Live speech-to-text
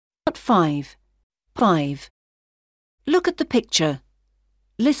5. 5. Look at the picture.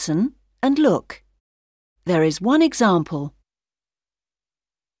 Listen and look. There is one example.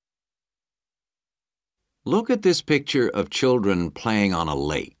 Look at this picture of children playing on a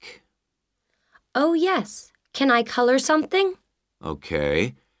lake. Oh, yes. Can I color something?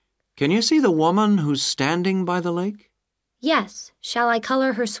 Okay. Can you see the woman who's standing by the lake? Yes. Shall I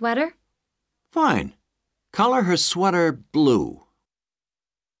color her sweater? Fine. Color her sweater blue.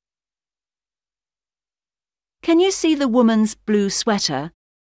 Can you see the woman's blue sweater?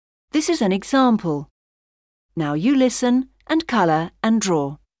 This is an example. Now you listen and color and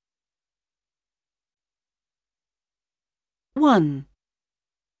draw. 1.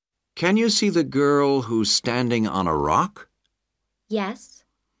 Can you see the girl who's standing on a rock? Yes.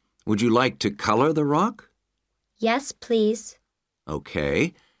 Would you like to color the rock? Yes, please.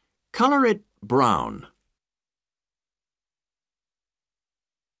 Okay. Color it brown.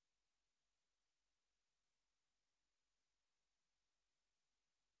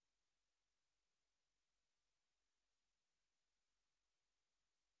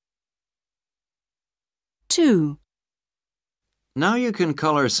 2. Now you can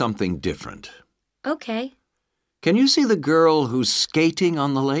color something different. Okay. Can you see the girl who's skating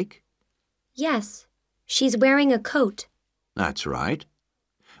on the lake? Yes. She's wearing a coat. That's right.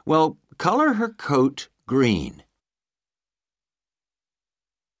 Well, color her coat green.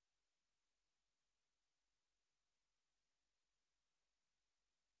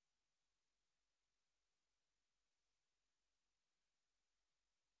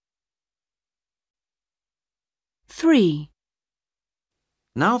 3.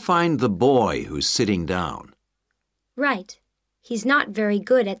 Now find the boy who's sitting down. Right. He's not very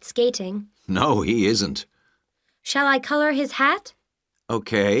good at skating. No, he isn't. Shall I color his hat?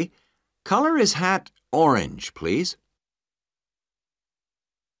 Okay. Color his hat orange, please.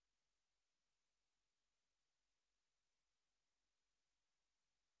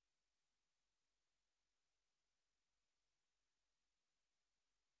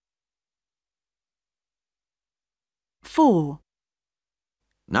 Four.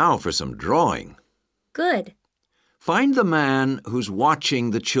 Now for some drawing. Good. Find the man who's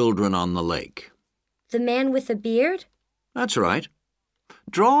watching the children on the lake. The man with the beard? That's right.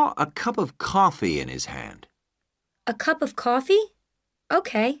 Draw a cup of coffee in his hand. A cup of coffee?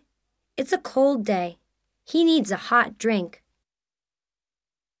 Okay. It's a cold day. He needs a hot drink.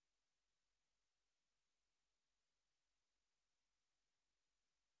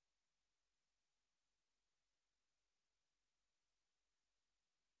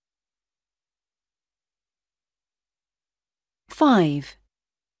 Five.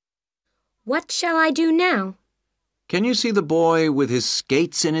 What shall I do now? Can you see the boy with his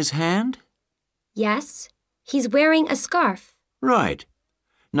skates in his hand? Yes. He's wearing a scarf. Right.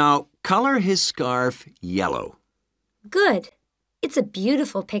 Now color his scarf yellow. Good. It's a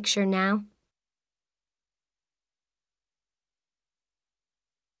beautiful picture now.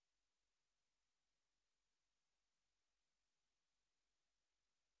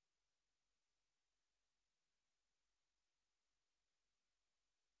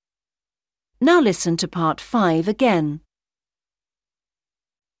 Now listen to part 5 again.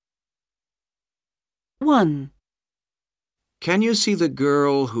 1. Can you see the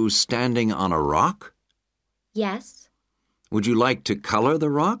girl who's standing on a rock? Yes. Would you like to color the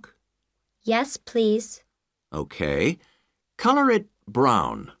rock? Yes, please. Okay. Color it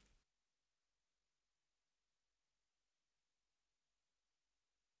brown.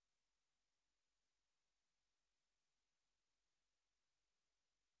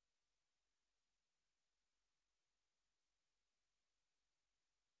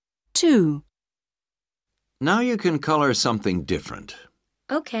 2. Now you can color something different.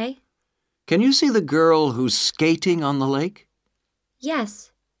 Okay. Can you see the girl who's skating on the lake?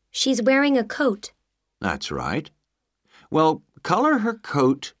 Yes. She's wearing a coat. That's right. Well, color her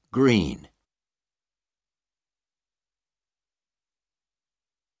coat green.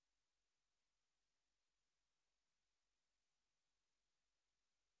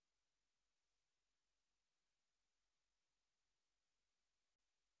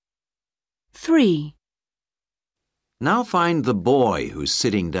 Three. Now find the boy who's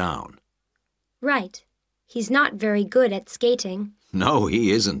sitting down. Right. He's not very good at skating. No,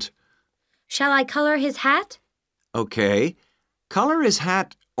 he isn't. Shall I color his hat? Okay. Color his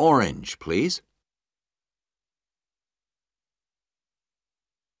hat orange, please.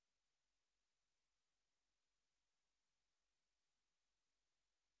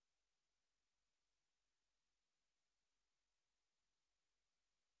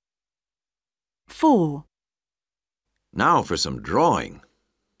 Four. Now for some drawing.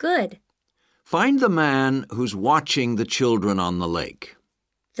 Good. Find the man who's watching the children on the lake.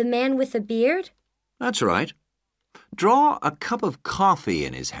 The man with a beard? That's right. Draw a cup of coffee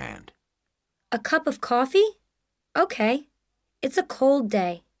in his hand. A cup of coffee? Okay. It's a cold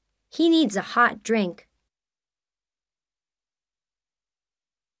day. He needs a hot drink.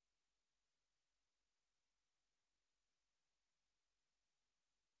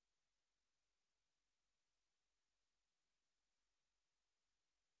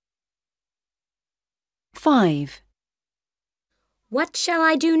 Five. What shall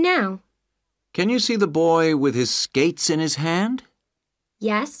I do now? Can you see the boy with his skates in his hand?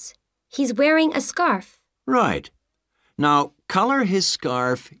 Yes, he's wearing a scarf. Right. Now, color his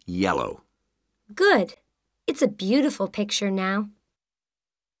scarf yellow. Good. It's a beautiful picture now.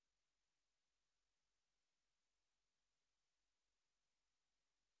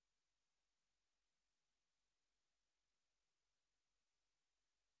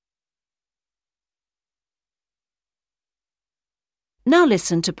 Now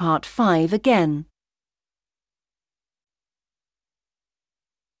listen to part 5 again.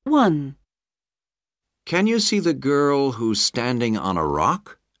 1. Can you see the girl who's standing on a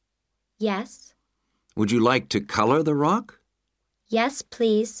rock? Yes. Would you like to color the rock? Yes,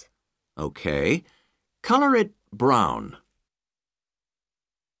 please. Okay. Color it brown.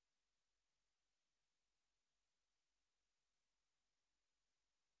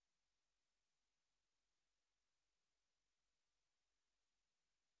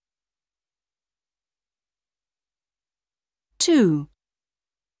 2.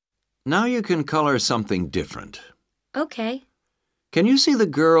 Now you can color something different. Okay. Can you see the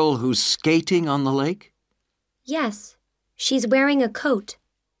girl who's skating on the lake? Yes. She's wearing a coat.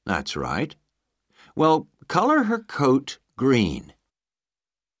 That's right. Well, color her coat green.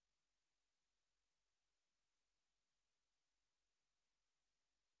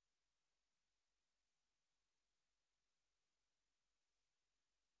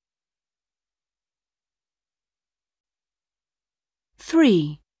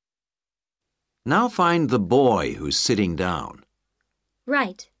 3. Now find the boy who's sitting down.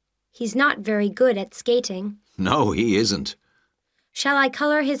 Right. He's not very good at skating. No, he isn't. Shall I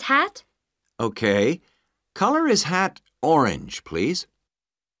color his hat? Okay. Color his hat orange, please.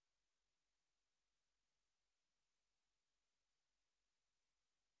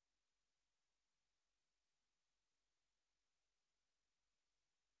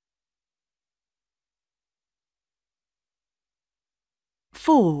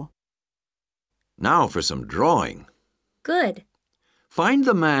 4. Now for some drawing. Good. Find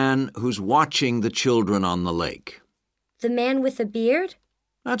the man who's watching the children on the lake. The man with a beard?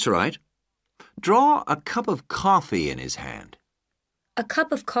 That's right. Draw a cup of coffee in his hand. A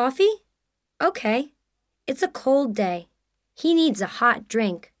cup of coffee? Okay. It's a cold day. He needs a hot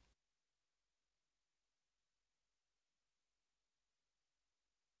drink.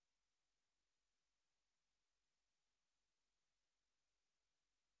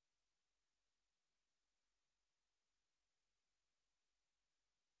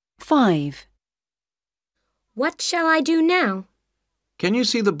 Five. What shall I do now? Can you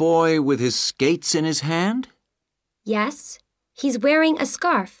see the boy with his skates in his hand? Yes. He's wearing a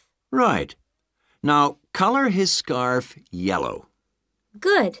scarf. Right. Now color his scarf yellow.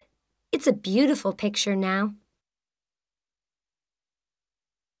 Good. It's a beautiful picture now.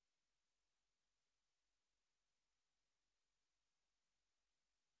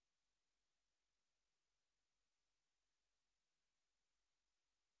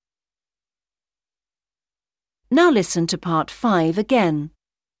 Now listen to part 5 again.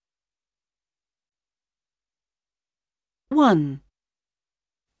 1.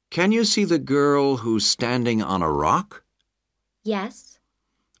 Can you see the girl who's standing on a rock? Yes.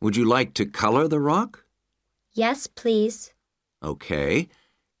 Would you like to color the rock? Yes, please. Okay.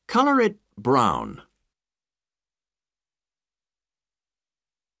 Color it brown.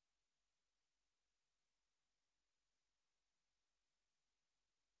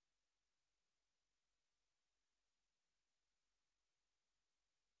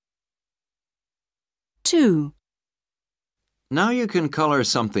 2. Now you can color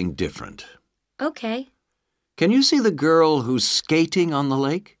something different. Okay. Can you see the girl who's skating on the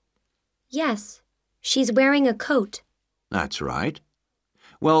lake? Yes. She's wearing a coat. That's right.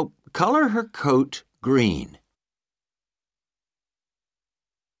 Well, color her coat green.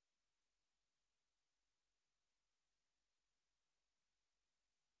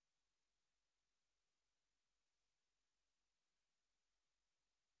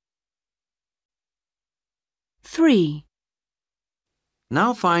 3.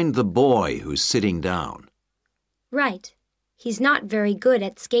 Now find the boy who's sitting down. Right. He's not very good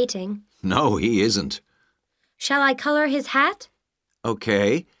at skating. No, he isn't. Shall I color his hat?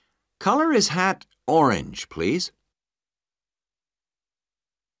 Okay. Color his hat orange, please.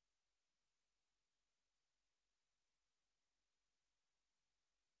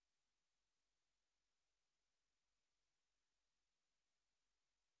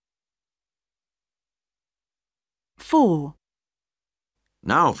 Four.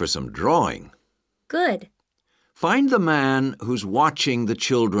 Now for some drawing. Good. Find the man who's watching the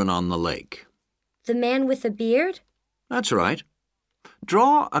children on the lake. The man with the beard? That's right.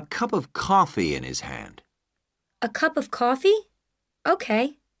 Draw a cup of coffee in his hand. A cup of coffee?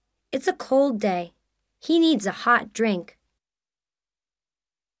 Okay. It's a cold day. He needs a hot drink.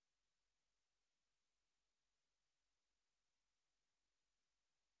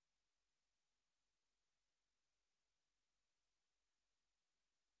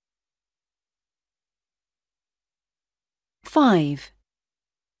 Five.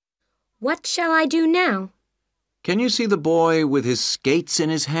 What shall I do now? Can you see the boy with his skates in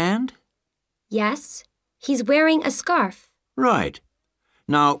his hand? Yes, he's wearing a scarf. Right.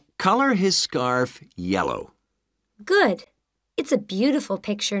 Now color his scarf yellow. Good. It's a beautiful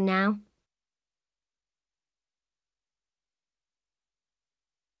picture now.